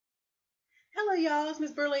Hello y'all, it's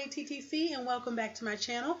Miss Burley TTC and welcome back to my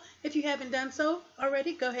channel. If you haven't done so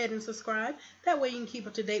already, go ahead and subscribe. That way you can keep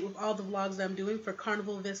up to date with all the vlogs that I'm doing for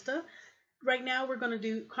Carnival Vista. Right now we're going to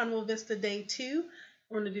do Carnival Vista Day 2.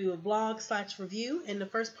 We're going to do a vlog/review, and the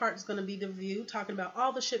first part is going to be the review, talking about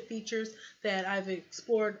all the ship features that I've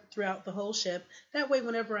explored throughout the whole ship. That way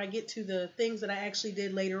whenever I get to the things that I actually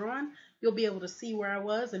did later on, you'll be able to see where I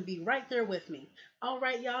was and be right there with me.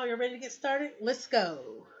 Alright y'all, you're ready to get started? Let's go!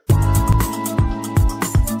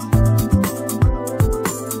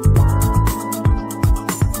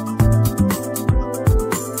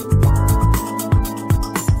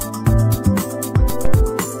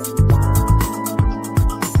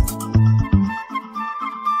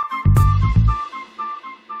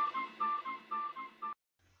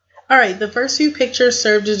 Alright, the first few pictures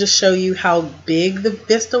serve to just show you how big the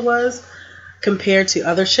Vista was compared to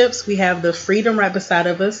other ships. We have the Freedom right beside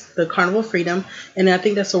of us, the Carnival Freedom, and I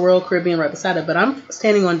think that's the Royal Caribbean right beside it. But I'm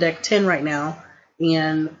standing on deck 10 right now,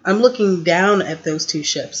 and I'm looking down at those two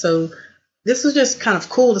ships. So this was just kind of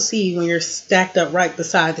cool to see when you're stacked up right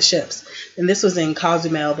beside the ships. And this was in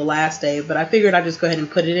Cozumel the last day, but I figured I'd just go ahead and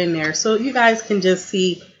put it in there so you guys can just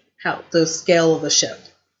see how the scale of the ship.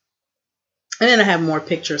 And then I have more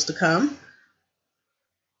pictures to come.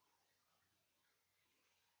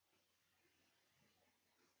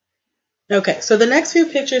 Okay, so the next few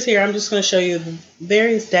pictures here, I'm just going to show you the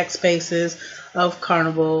various deck spaces of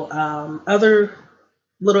Carnival, other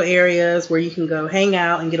little areas where you can go hang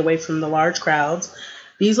out and get away from the large crowds.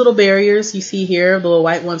 These little barriers you see here, the little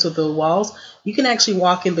white ones with the walls, you can actually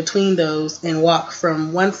walk in between those and walk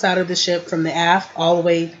from one side of the ship, from the aft, all the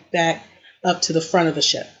way back up to the front of the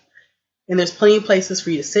ship. And there's plenty of places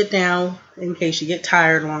for you to sit down in case you get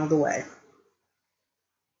tired along the way.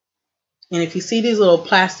 And if you see these little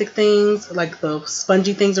plastic things, like the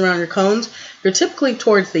spongy things around your cones, you're typically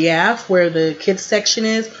towards the aft where the kids section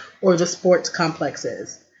is or the sports complex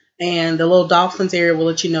is. And the little dolphins area will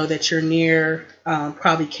let you know that you're near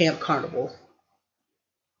probably Camp Carnival.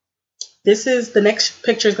 The next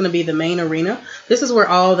picture is going to be the main arena. This is where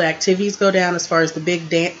all the activities go down as far as the big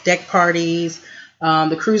deck parties.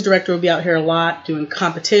 The cruise director will be out here a lot doing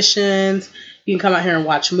competitions. You can come out here and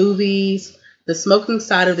watch movies. The smoking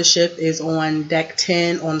side of the ship is on deck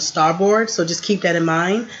 10 on starboard, so just keep that in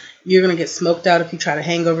mind. You're going to get smoked out if you try to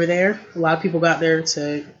hang over there. A lot of people go out there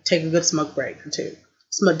to take a good smoke break or two.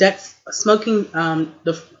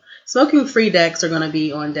 The smoking free decks are going to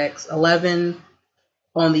be on decks 11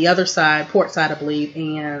 on the other side, port side I believe,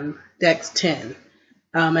 and decks 10.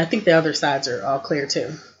 I think the other sides are all clear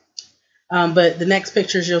too. But the next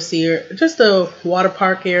pictures you'll see are just the water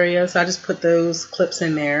park area, so I just put those clips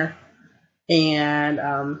in there. And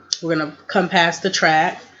we're going to come past the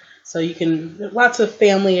track. So you can, lots of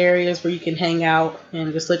family areas where you can hang out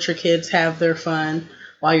and just let your kids have their fun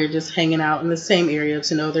while you're just hanging out in the same area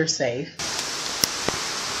to know they're safe.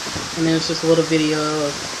 And there's just a little video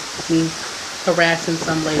of me harassing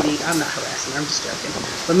some lady. I'm not harassing her, I'm just joking.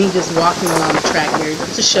 But me just walking along the track area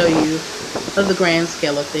just to show you of the grand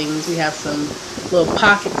scale of things. We have some little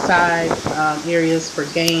pocket side areas for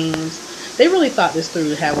games. They really thought this through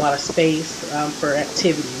to have a lot of space for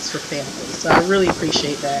activities for families. So I really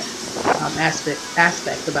appreciate that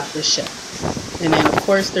aspect about this ship. And then, of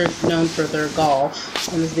course, they're known for their golf.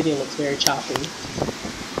 And this video looks very choppy.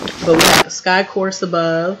 But we have the sky course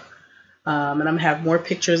above. And I'm going to have more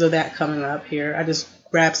pictures of that coming up here. I just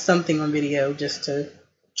grabbed something on video just to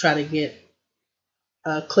try to get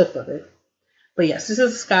a clip of it. But yes, this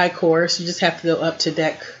is the sky course. You just have to go up to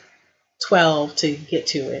deck 12 to get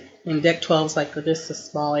to it. And deck 12 is like just a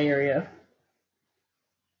small area.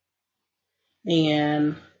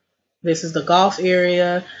 And this is the golf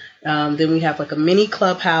area. Then we have like a mini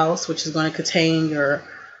clubhouse, which is going to contain your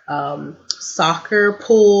soccer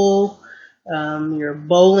pool, your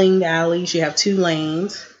bowling alleys. You have 2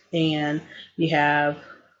 lanes, and you have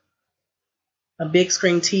a big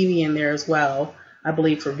screen TV in there as well, I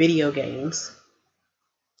believe, for video games.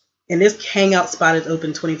 And this hangout spot is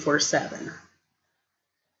open 24/7.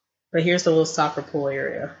 But here's the little soccer pool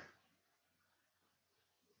area.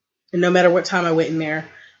 And no matter what time I went in there,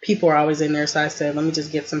 people are always in there. So I said, let me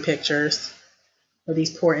just get some pictures of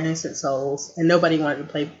these poor innocent souls. And nobody wanted to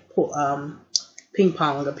play ping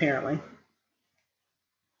pong, apparently.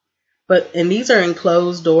 And these are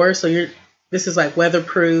enclosed doors, so this is like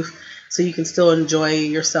weatherproof, so you can still enjoy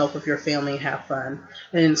yourself with your family and have fun.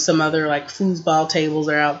 And some other like foosball tables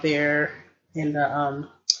are out there in the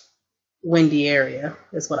windy area,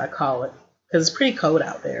 is what I call it, because it's pretty cold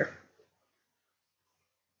out there.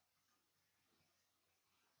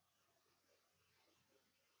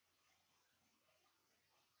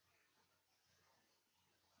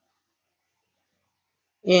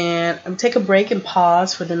 And take a break and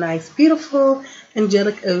pause for the nice, beautiful,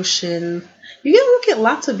 angelic ocean. You get to look at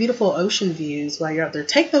lots of beautiful ocean views while you're out there.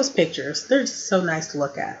 Take those pictures. They're just so nice to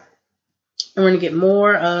look at. And we're going to get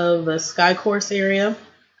more of the sky course area.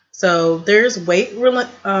 So there's weight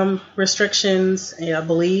restrictions, I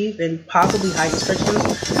believe, and possibly height restrictions.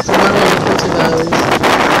 So we're going to look into those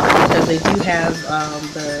because they do have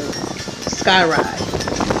the sky ride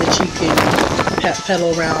that you can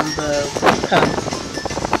pedal around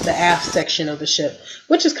the aft section of the ship,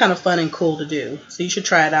 which is kind of fun and cool to do. So you should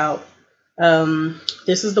try it out.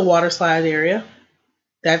 This is the water slide area.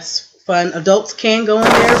 That's fun. Adults can go in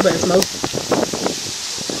there, but it's most...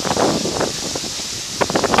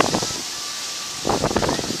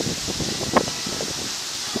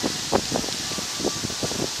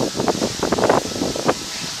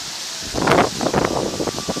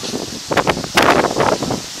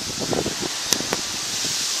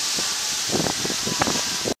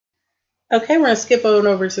 Okay, we're going to skip on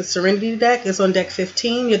over to Serenity Deck. It's on deck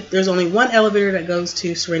 15. There's only one elevator that goes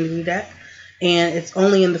to Serenity Deck, and it's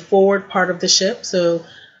only in the forward part of the ship, so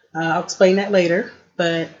I'll explain that later.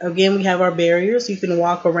 But again, we have our barriers. You can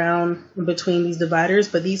walk around in between these dividers,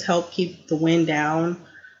 but these help keep the wind down.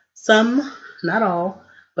 Some, not all,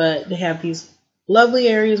 but they have these lovely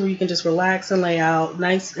areas where you can just relax and lay out.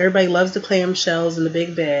 Nice. Everybody loves the clamshells and the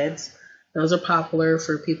big beds. Those are popular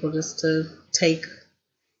for people just to take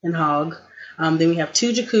and hog. Then we have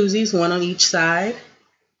 2 jacuzzis, one on each side.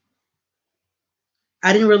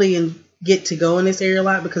 I didn't really get to go in this area a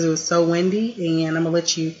lot because it was so windy, and I'm going to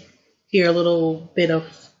let you hear a little bit of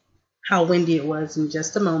how windy it was in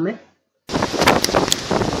just a moment.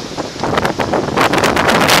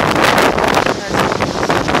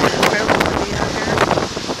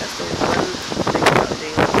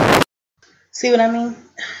 See what I mean?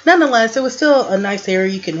 Nonetheless, it was still a nice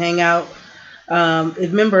area you can hang out.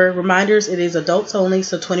 Remember, reminders, it is adults only,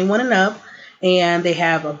 so 21 and up, and they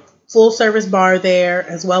have a full service bar there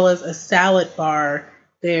as well as a salad bar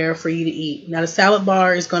there for you to eat. Now the salad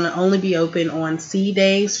bar is going to only be open on sea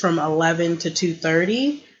days from 11 to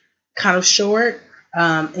 2:30, kind of short,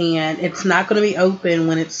 and it's not going to be open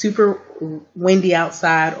when it's super windy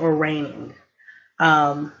outside or raining.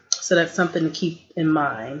 So that's something to keep in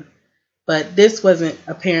mind. But this wasn't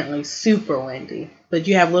apparently super windy. But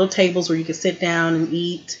you have little tables where you can sit down and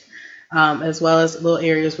eat, as well as little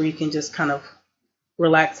areas where you can just kind of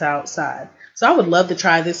relax outside. So I would love to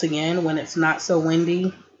try this again when it's not so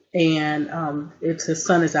windy and the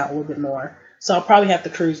sun is out a little bit more. So I'll probably have to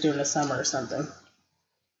cruise during the summer or something.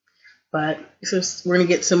 But we're going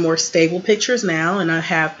to get some more stable pictures now, and I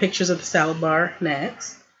have pictures of the salad bar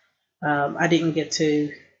next. I didn't get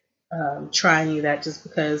to try any of that just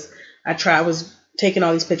because I was taking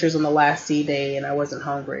all these pictures on the last sea day and I wasn't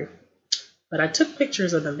hungry. But I took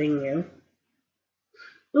pictures of the venue.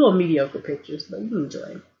 Little mediocre pictures, but you enjoy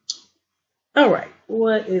them. Alright,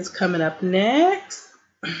 what is coming up next?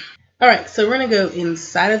 Alright, so we're going to go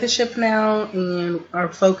inside of the ship now, and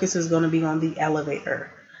our focus is going to be on the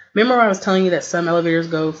elevator. Remember I was telling you that some elevators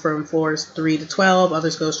go from floors 3 to 12,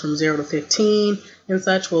 others goes from 0 to 15 and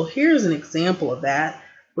such. Well, here's an example of that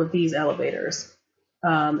with these elevators.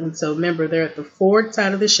 And so remember, they're at the forward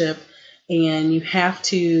side of the ship, and you have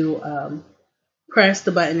to press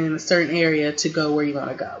the button in a certain area to go where you want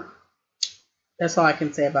to go. That's all I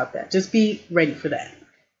can say about that. Just be ready for that.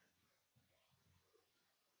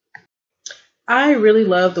 I really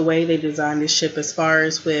love the way they designed this ship as far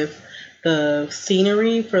as with the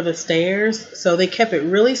scenery for the stairs. So they kept it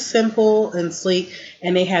really simple and sleek,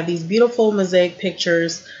 and they have these beautiful mosaic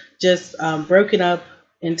pictures just broken up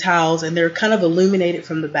in tiles, and they're kind of illuminated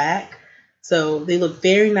from the back. So they look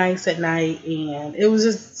very nice at night, and it was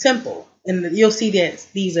just simple. And you'll see that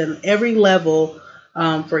these in every level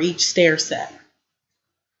for each stair set.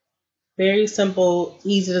 Very simple,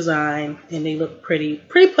 easy design, and they look pretty.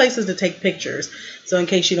 Pretty places to take pictures. So in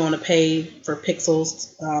case you don't want to pay for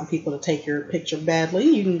pixels, people to take your picture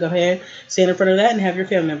badly, you can go ahead, stand in front of that, and have your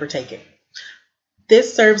family member take it.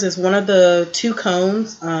 This serves as one of the 2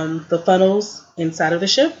 cones, the funnels inside of the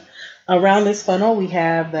ship. Around this funnel, we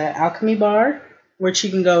have the alchemy bar, which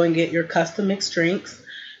you can go and get your custom mixed drinks.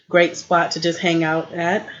 Great spot to just hang out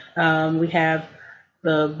at. We have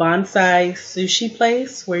the bonsai sushi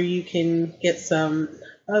place where you can get some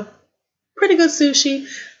pretty good sushi.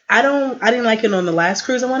 I didn't like it on the last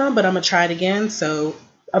cruise I went on, but I'm gonna try it again. So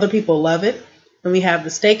other people love it. And we have the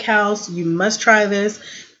steakhouse. You must try this.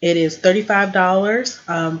 It is $35,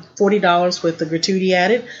 $40 with the gratuity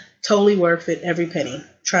added. Totally worth it, every penny.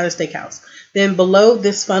 Try the steakhouse. Then below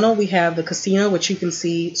this funnel, we have the casino, which you can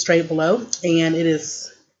see straight below, and it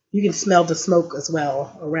is You can smell the smoke as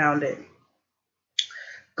well around it.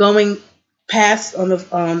 Going past on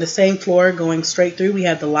the same floor, going straight through, we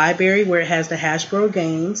have the library where it has the Hasbro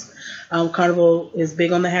games. Carnival is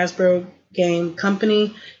big on the Hasbro game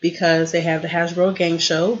company because they have the Hasbro game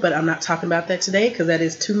show, but I'm not talking about that today because that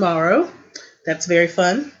is tomorrow. That's very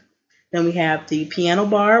fun. Then we have the piano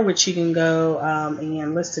bar, which you can go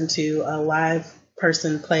and listen to a live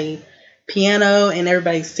person play piano and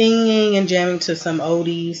everybody's singing and jamming to some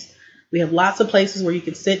oldies. We have lots of places where you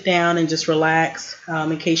can sit down and just relax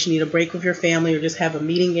in case you need a break with your family or just have a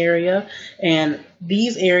meeting area. And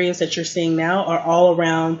these areas that you're seeing now are all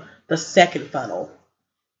around the second funnel.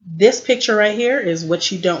 This picture right here is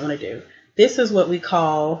what you don't want to do. This is what we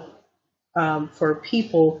call for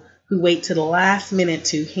people who wait to the last minute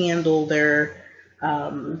to handle their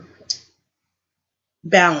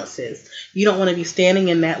balances. You don't want to be standing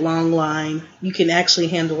in that long line. You can actually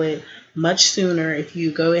handle it much sooner if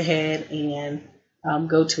you go ahead and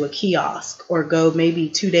go to a kiosk or go maybe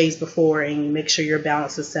 2 days before and make sure your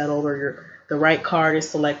balance is settled or the right card is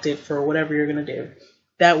selected for whatever you're going to do.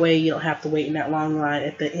 That way you don't have to wait in that long line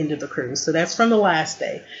at the end of the cruise. So that's from the last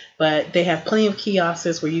day. But they have plenty of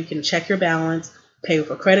kiosks where you can check your balance, pay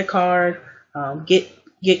with a credit card,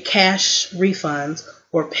 get cash refunds,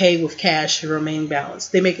 or pay with cash your remaining balance.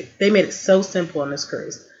 They made it so simple on this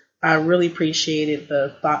cruise. I really appreciated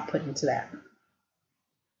the thought put into that.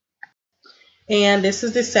 And this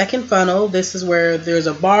is the second funnel. This is where there's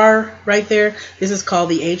a bar right there. This is called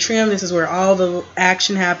the atrium. This is where all the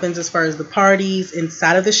action happens as far as the parties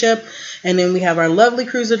inside of the ship. And then we have our lovely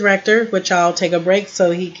cruiser director, which I'll take a break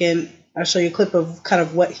so I'll show you a clip of kind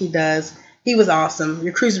of what he does. He was awesome.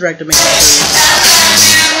 Your cruise director made that.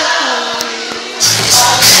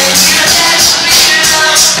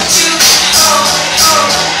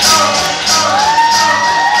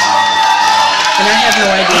 And I have no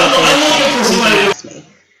idea what they're saying.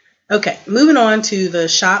 Okay, moving on to the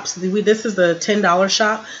shops. This is the $10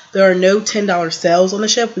 shop. There are no $10 sales on the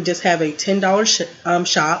ship. We just have a $10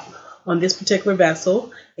 shop on this particular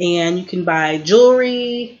vessel. And you can buy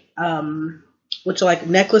jewelry, which are like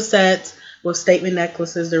necklace sets with statement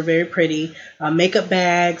necklaces. They're very pretty. Makeup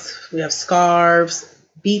bags. We have scarves,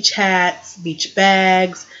 beach hats, beach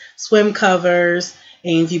bags, swim covers.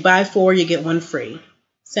 And if you buy 4, you get 1 free.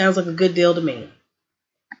 Sounds like a good deal to me.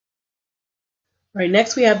 All right,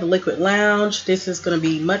 next we have the Liquid Lounge. This is going to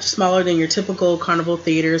be much smaller than your typical Carnival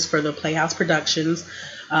theaters for the Playhouse productions.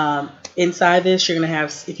 Inside this, you're going to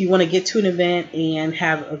have, if you want to get to an event and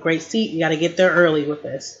have a great seat, you got to get there early with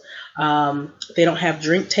this. They don't have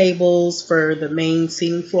drink tables for the main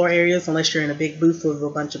seating floor areas unless you're in a big booth with a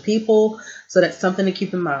bunch of people. So that's something to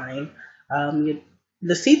keep in mind.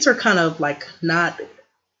 The seats are kind of like not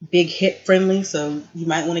big hip friendly, so you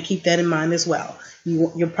might want to keep that in mind as well.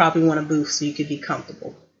 You'll probably want a booth so you could be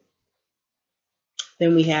comfortable.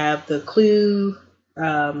 Then we have the Clue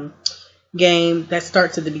game that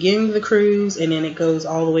starts at the beginning of the cruise, and then it goes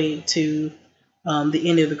all the way to the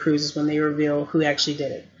end of the cruises when they reveal who actually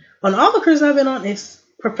did it. On all the cruises I've been on, it's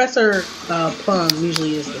Professor Plum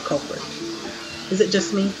usually is the culprit. Is it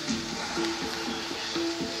just me?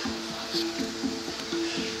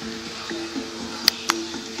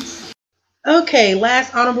 Okay,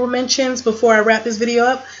 last honorable mentions before I wrap this video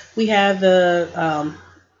up. We have the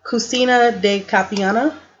Cucina de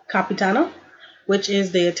Capitano, which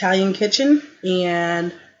is the Italian kitchen,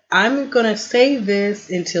 and I'm going to save this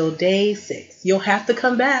until day 6. You'll have to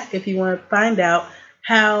come back if you want to find out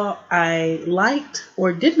how I liked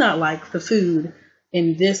or did not like the food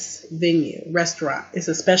in this restaurant. It's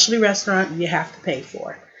a specialty restaurant you have to pay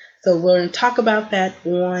for. So we're going to talk about that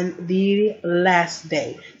on the last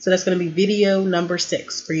day. So that's going to be video number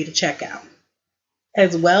 6 for you to check out.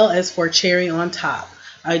 As well as for cherry on top.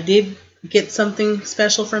 I did get something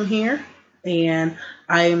special from here, and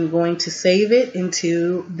I am going to save it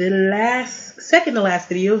into the second to last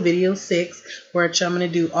video, video 6, which I'm going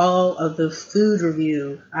to do all of the food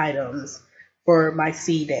review items for my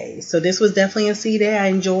sea day. So this was definitely a sea day I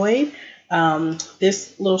enjoyed.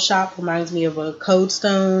 This little shop reminds me of a Code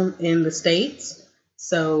Stone in the States.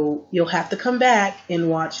 So you'll have to come back and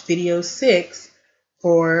watch video 6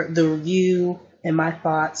 for the review and my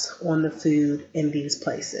thoughts on the food in these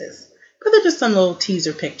places. But they're just some little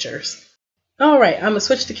teaser pictures. All right, I'm going to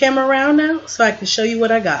switch the camera around now so I can show you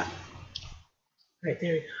what I got. Right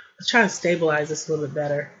there we go. Let's try to stabilize this a little bit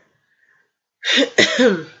better.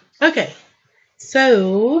 Okay,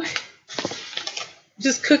 so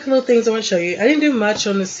just quick little things I want to show you. I didn't do much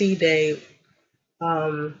on the sea day.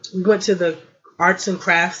 We went to the arts and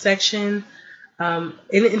crafts section, and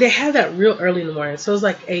they had that real early in the morning. So it was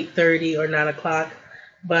like 8:30 or 9 o'clock.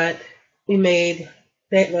 but we made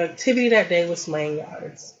that the activity that day was slaying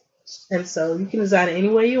yards. And so you can design it any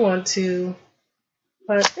way you want to.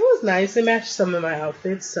 But it was nice. It matched some of my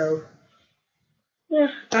outfits. So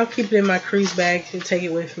yeah, I'll keep it in my cruise bag and take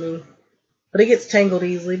it with me. But it gets tangled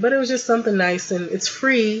easily. But it was just something nice, and it's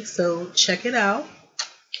free, so check it out.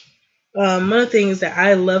 One of the things that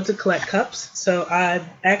I love to collect cups. So I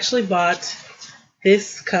actually bought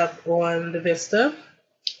this cup on the Vista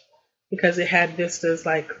because it had Vista's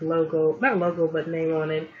like logo, not logo, but name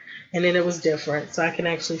on it. And then it was different. So I can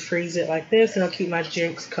actually freeze it like this, and I'll keep my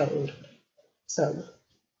drinks cold. So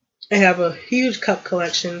I have a huge cup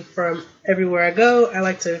collection from everywhere I go. I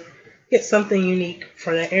like to get something unique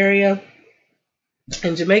for the area.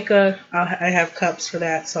 In Jamaica, I have cups for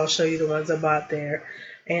that, so I'll show you the ones I bought there.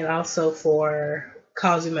 And also for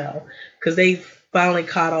Cozumel, because they finally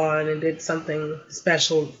caught on and did something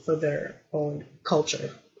special for their own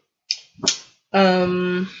culture.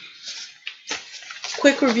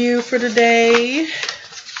 Quick review for today.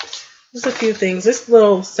 Just a few things. This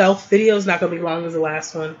little self video is not going to be long as the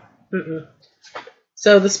last one.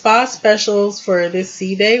 So the spa specials for this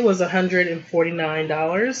sea day was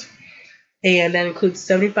 $149. And that includes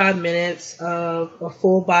 75 minutes of a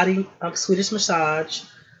full body Swedish massage,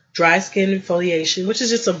 dry skin exfoliation, which is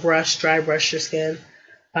just a brush, dry brush your skin,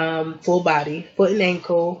 full body, foot and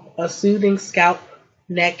ankle, a soothing scalp,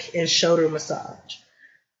 neck, and shoulder massage.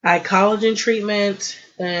 Eye collagen treatment,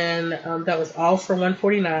 and that was all for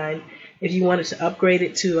 $149. If you wanted to upgrade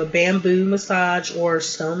it to a bamboo massage or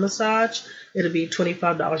stone massage, it'll be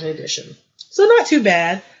 $25 in addition. So not too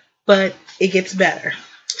bad, but it gets better.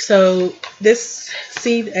 So this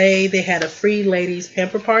CA, they had a free ladies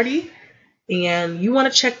pamper party, and you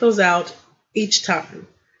want to check those out each time.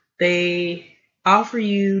 They offer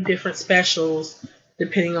you different specials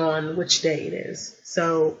depending on which day it is.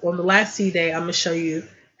 So on the last C day, I'm going to show you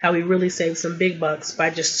how we really save some big bucks by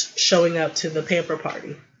just showing up to the pamper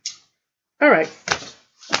party. All right.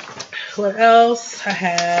 What else? I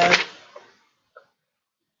have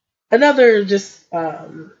another just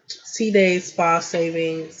sea day spa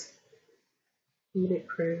savings. Unit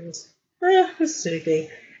cruise. This is anything.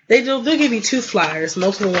 They'll give you 2 flyers,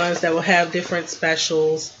 multiple ones that will have different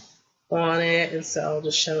specials on it, and so I'll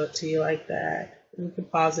just show it to you like that. You can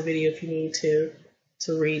pause the video if you need to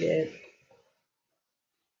read it,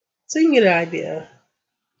 so you can get an idea.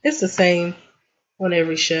 It's the same on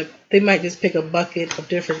every ship. They might just pick a bucket of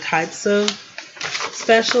different types of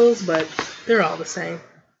specials, but they're all the same.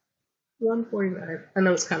 $149. I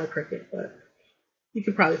know it's kind of crooked, but you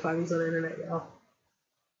can probably find these on the internet, y'all.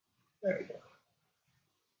 There we go.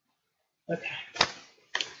 Okay.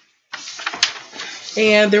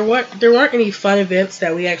 And there weren't any fun events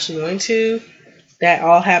that we actually went to. That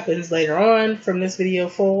all happens later on from this video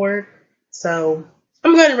forward. So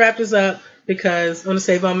I'm going to wrap this up because I want to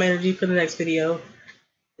save all my energy for the next video.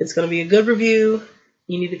 It's going to be a good review.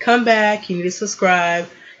 You need to come back. You need to subscribe.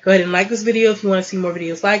 Go ahead and like this video if you want to see more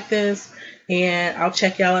videos like this. And I'll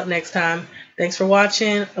check y'all out next time. Thanks for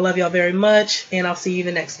watching. I love y'all very much. And I'll see you in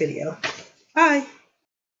the next video. Bye.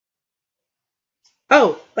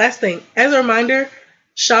 Oh, last thing. As a reminder,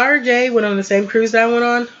 Shar J went on the same cruise that I went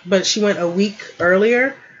on, but she went a week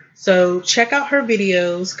earlier. So check out her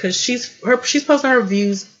videos because she's posting her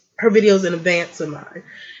videos in advance of mine.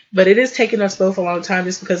 But it is taking us both a long time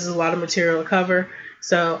just because there's a lot of material to cover.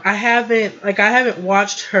 So I haven't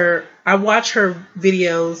watched her. I watch her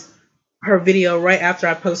video right after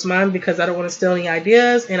I post mine because I don't want to steal any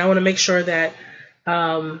ideas, and I want to make sure that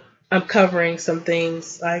I'm covering some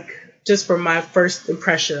things like just for my first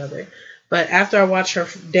impression of it. But after I watch her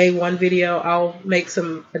day 1 video, I'll make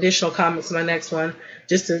some additional comments in my next one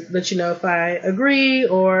just to let you know if I agree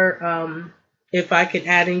or if I can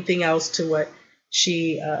add anything else to what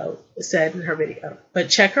she said in her video. But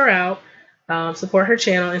check her out, support her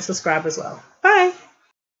channel, and subscribe as well. Bye!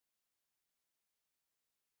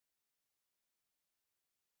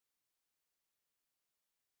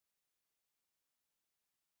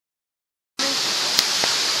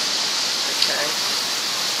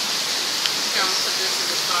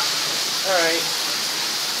 Alright,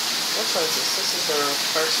 which one is this? This is the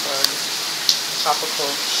first one, tropical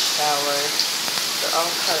shower. They're all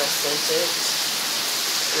kind of scented.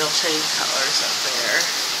 They'll change colors up there.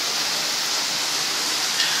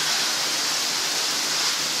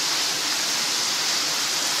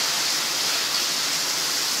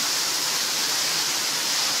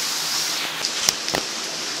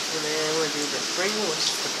 And then we'll do the spring, which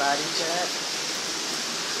is the body jet.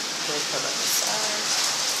 They come up the side.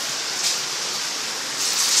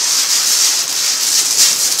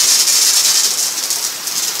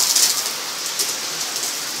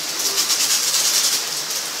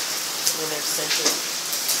 nice scented,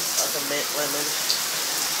 like a mint lemon.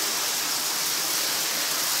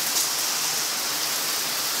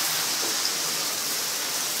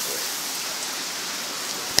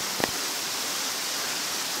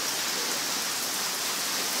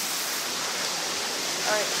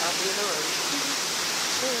 Alright, I'll be in the room.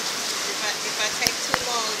 If I take too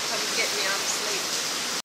long, come get me. I'm asleep.